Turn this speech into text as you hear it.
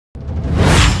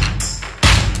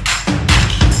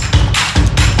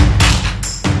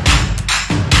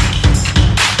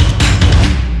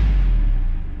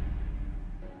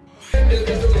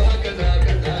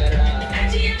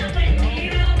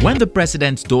When the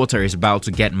president's daughter is about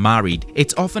to get married,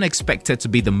 it's often expected to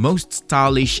be the most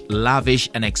stylish, lavish,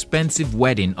 and expensive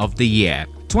wedding of the year.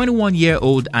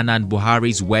 21-year-old Hanan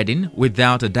Buhari's wedding,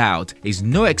 without a doubt, is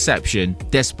no exception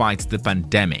despite the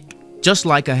pandemic. Just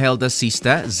like her elder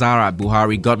sister, Zara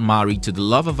Buhari got married to the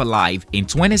love of her life in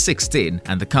 2016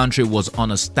 and the country was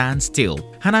on a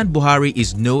standstill, Hanan Buhari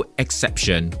is no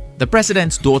exception. The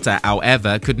president's daughter,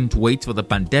 however, couldn't wait for the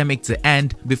pandemic to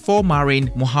end before marrying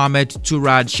Mohammed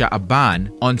Turad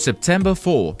Sha'aban on September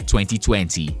 4,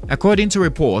 2020. According to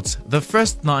reports, the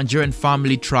first Nigerian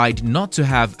family tried not to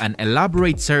have an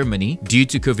elaborate ceremony due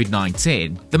to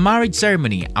COVID-19. The marriage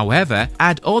ceremony, however,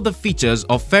 had all the features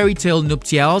of fairy tale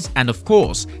nuptials and, of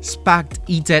course, sparked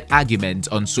heated arguments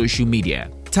on social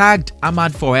media. Tagged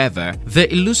Ahmad Forever, the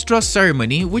illustrious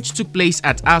ceremony, which took place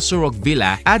at Aso Rock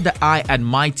Villa, had the high and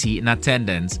mighty in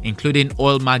attendance, including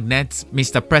oil magnate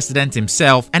Mr. President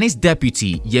himself and his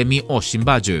deputy Yemi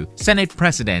Osinbajo, Senate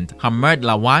President Ahmed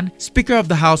Lawan, Speaker of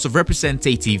the House of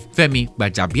Representatives Femi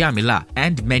Gbajabiamila,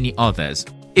 and many others.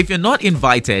 If you're not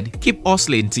invited, keep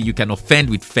hustling till you can offend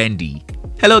with Fendi.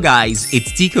 Hello guys,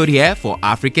 it's TCode here for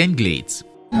African Glitz.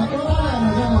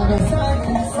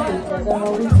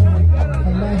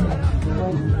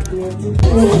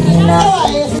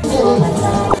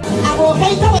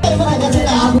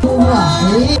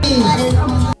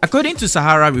 According to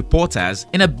Sahara reporters,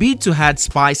 in a bid to add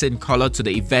spice and color to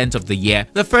the event of the year,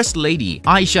 the First Lady,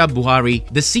 Aisha Buhari,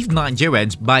 deceived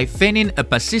Nigerians by feigning a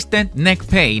persistent neck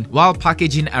pain while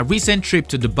packaging a recent trip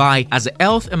to Dubai as a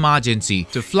health emergency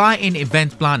to fly in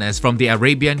event planners from the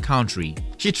Arabian country.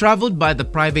 She traveled by the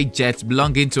private jet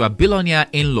belonging to a billionaire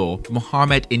in-law,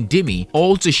 Mohammed Indimi,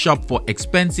 all to shop for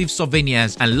expensive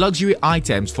souvenirs and luxury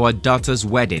items for her daughter's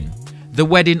wedding. The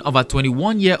wedding of her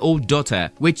 21-year-old daughter,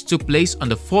 which took place on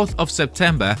the 4th of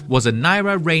September, was a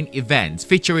Naira Rain event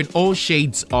featuring all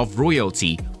shades of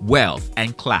royalty, wealth,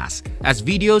 and class, as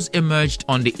videos emerged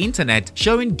on the internet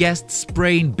showing guests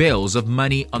spraying bales of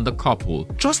money on the couple.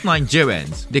 Trust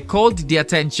Nigerians, they called the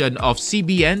attention of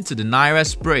CBN to the Naira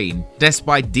spraying.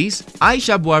 Despite this,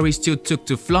 Aisha Buhari still took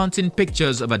to flaunting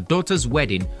pictures of her daughter's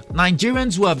wedding.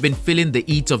 Nigerians who have been feeling the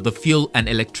heat of the fuel and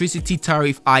electricity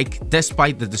tariff hike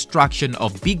despite the distraction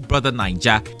of Big Brother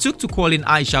Naija took to calling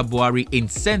Aisha Buhari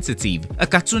insensitive. A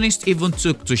cartoonist even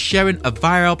took to sharing a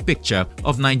viral picture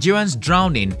of Nigerians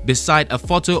drowning beside a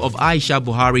photo of Aisha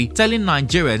Buhari, telling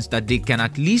Nigerians that they can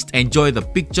at least enjoy the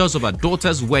pictures of her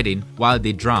daughter's wedding while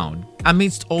they drown.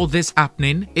 Amidst all this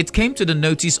happening, it came to the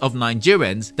notice of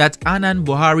Nigerians that Hanan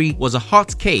Buhari was a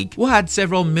hot cake who had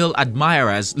several male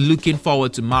admirers looking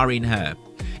forward to marrying her.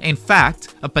 In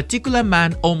fact, a particular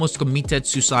man almost committed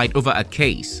suicide over a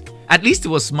case. At least he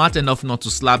was smart enough not to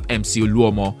slap MC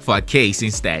Oluomo for a case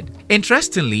instead.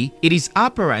 Interestingly, it is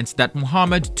apparent that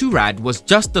Mohammed Turad was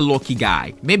just the lucky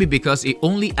guy, maybe because he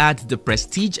only had the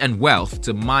prestige and wealth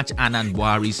to match Hanan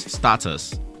Buhari's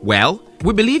status. Well,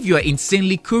 we believe you are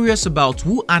insanely curious about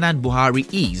who Hanan Buhari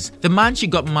is, the man she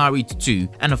got married to,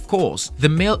 and of course, the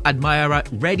male admirer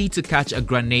ready to catch a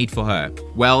grenade for her.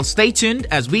 Well, stay tuned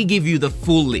as we give you the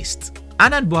full list.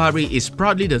 Hanan Buhari is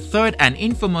proudly the third and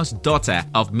infamous daughter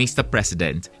of Mr.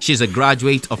 President. She's a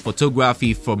graduate of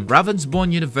photography from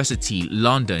Ravensbourne University,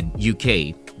 London,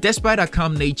 UK. Despite her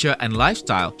calm nature and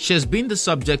lifestyle, she has been the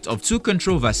subject of two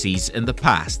controversies in the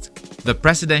past. The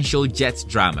presidential jet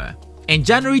drama. In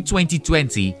January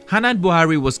 2020, Hanan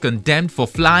Buhari was condemned for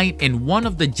flying in one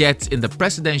of the jets in the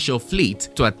presidential fleet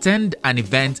to attend an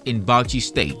event in Bauchi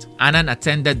State. Hanan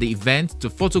attended the event to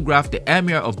photograph the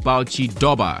Emir of Bauchi,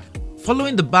 Dobar.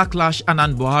 Following the backlash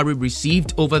Hanan Buhari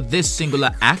received over this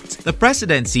singular act, the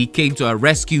presidency came to her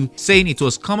rescue, saying it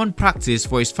was common practice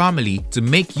for his family to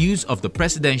make use of the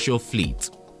presidential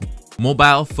fleet.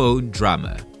 Mobile phone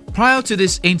drama. Prior to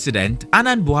this incident,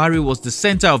 Hanan Buhari was the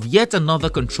center of yet another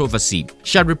controversy.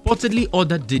 She had reportedly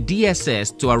ordered the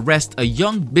DSS to arrest a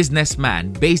young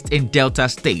businessman based in Delta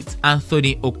State,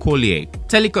 Anthony Okolie.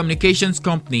 Telecommunications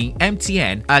company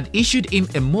MTN had issued him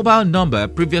a mobile number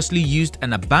previously used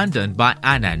and abandoned by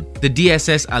Hanan. The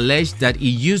DSS alleged that he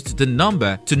used the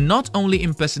number to not only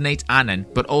impersonate Hanan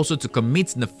but also to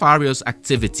commit nefarious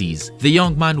activities. The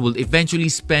young man will eventually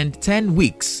spend 10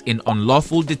 weeks in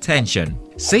unlawful detention.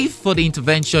 Save for the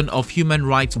intervention of human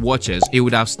rights watchers, he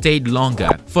would have stayed longer.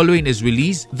 Following his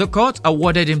release, the court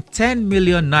awarded him 10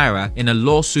 million naira in a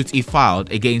lawsuit he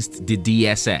filed against the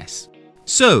DSS.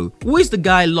 So, who is the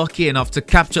guy lucky enough to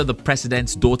capture the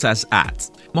president's daughter's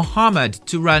act? Mohammed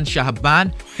Turan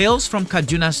Shahaban hails from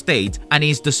Kaduna State and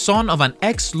is the son of an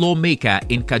ex-lawmaker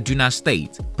in Kaduna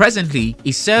State. Presently,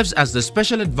 he serves as the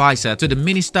special advisor to the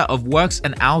Minister of Works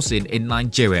and Housing in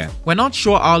Nigeria. We're not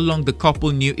sure how long the couple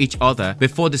knew each other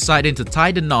before deciding to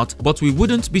tie the knot, but we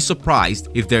wouldn't be surprised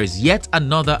if there is yet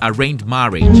another arranged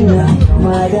marriage.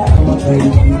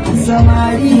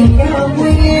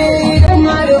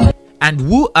 And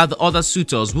who are the other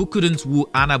suitors who couldn't woo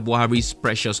Hanan Buhari's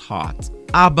precious heart?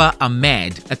 Abba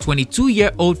Ahmed, a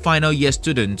 22-year-old final year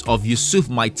student of Yusuf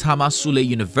Maitama Sule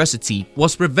University,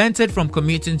 was prevented from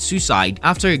committing suicide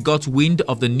after he got wind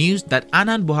of the news that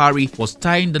Hanan Buhari was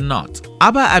tying the knot.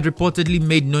 Abba had reportedly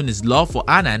made known his love for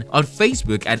Hanan on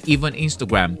Facebook and even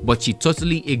Instagram, but she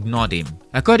totally ignored him.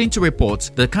 According to reports,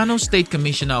 the Kano State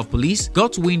Commissioner of Police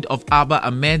got wind of Abba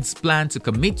Ahmed's plan to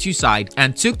commit suicide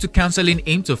and took to counseling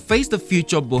him to face the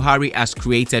future Buhari has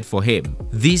created for him.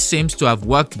 This seems to have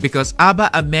worked because Abba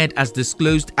Ahmed has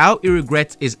disclosed how he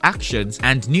regrets his actions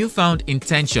and newfound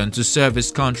intention to serve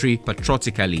his country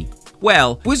patriotically.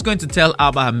 Well, who's going to tell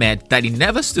Abba Ahmed that he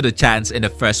never stood a chance in the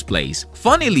first place?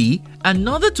 Funnily,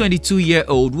 another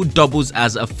 22-year-old who doubles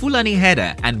as a Fulani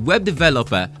header and web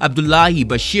developer, Abdullahi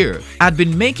Bashir, had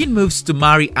been making moves to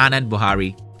marry Hanan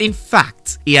Buhari. In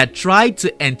fact, he had tried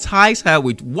to entice her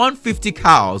with 150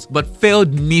 cows but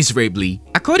failed miserably.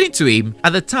 According to him,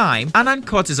 at the time, Hanan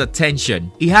caught his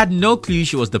attention. He had no clue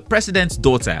she was the president's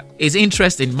daughter. His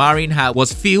interest in marrying her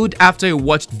was fueled after he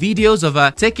watched videos of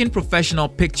her taking professional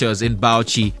pictures in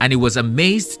Bauchi, and he was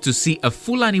amazed to see a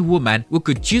Fulani woman who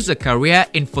could choose a career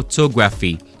in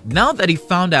photography. Now that he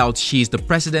found out she is the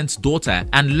president's daughter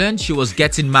and learned she was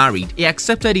getting married, he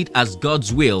accepted it as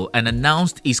God's will and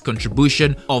announced his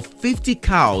contribution of 50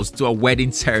 cows to a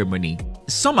wedding ceremony.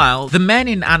 Somehow, the man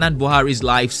in Hanan Buhari's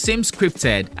life seems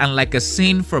scripted and like a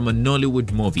scene from a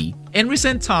Nollywood movie. In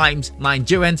recent times,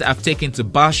 Nigerians have taken to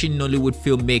bashing Nollywood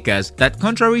filmmakers that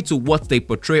contrary to what they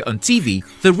portray on TV,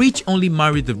 the rich only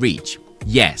marry the rich.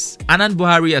 Yes, Hanan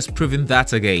Buhari has proven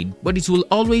that again, but it will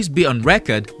always be on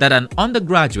record that an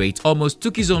undergraduate almost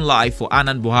took his own life for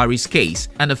Hanan Buhari's case,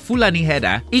 and a Fulani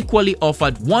header equally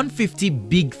offered 150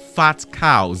 big fat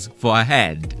cows for a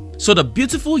hand. So the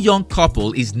beautiful young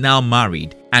couple is now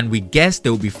married, and we guess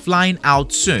they will be flying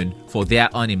out soon for their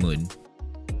honeymoon.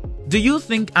 Do you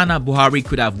think Hanan Buhari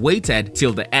could have waited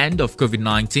till the end of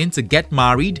COVID-19 to get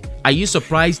married? Are you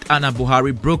surprised Hanan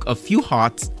Buhari broke a few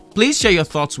hearts? Please share your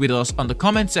thoughts with us on the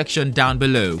comment section down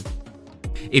below.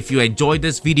 If you enjoyed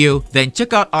this video, then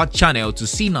check out our channel to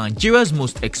see Nigeria's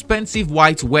most expensive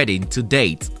white wedding to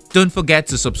date. Don't forget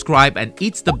to subscribe and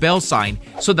hit the bell sign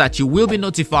so that you will be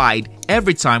notified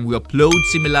every time we upload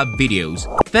similar videos.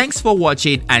 Thanks for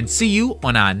watching and see you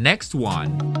on our next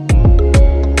one.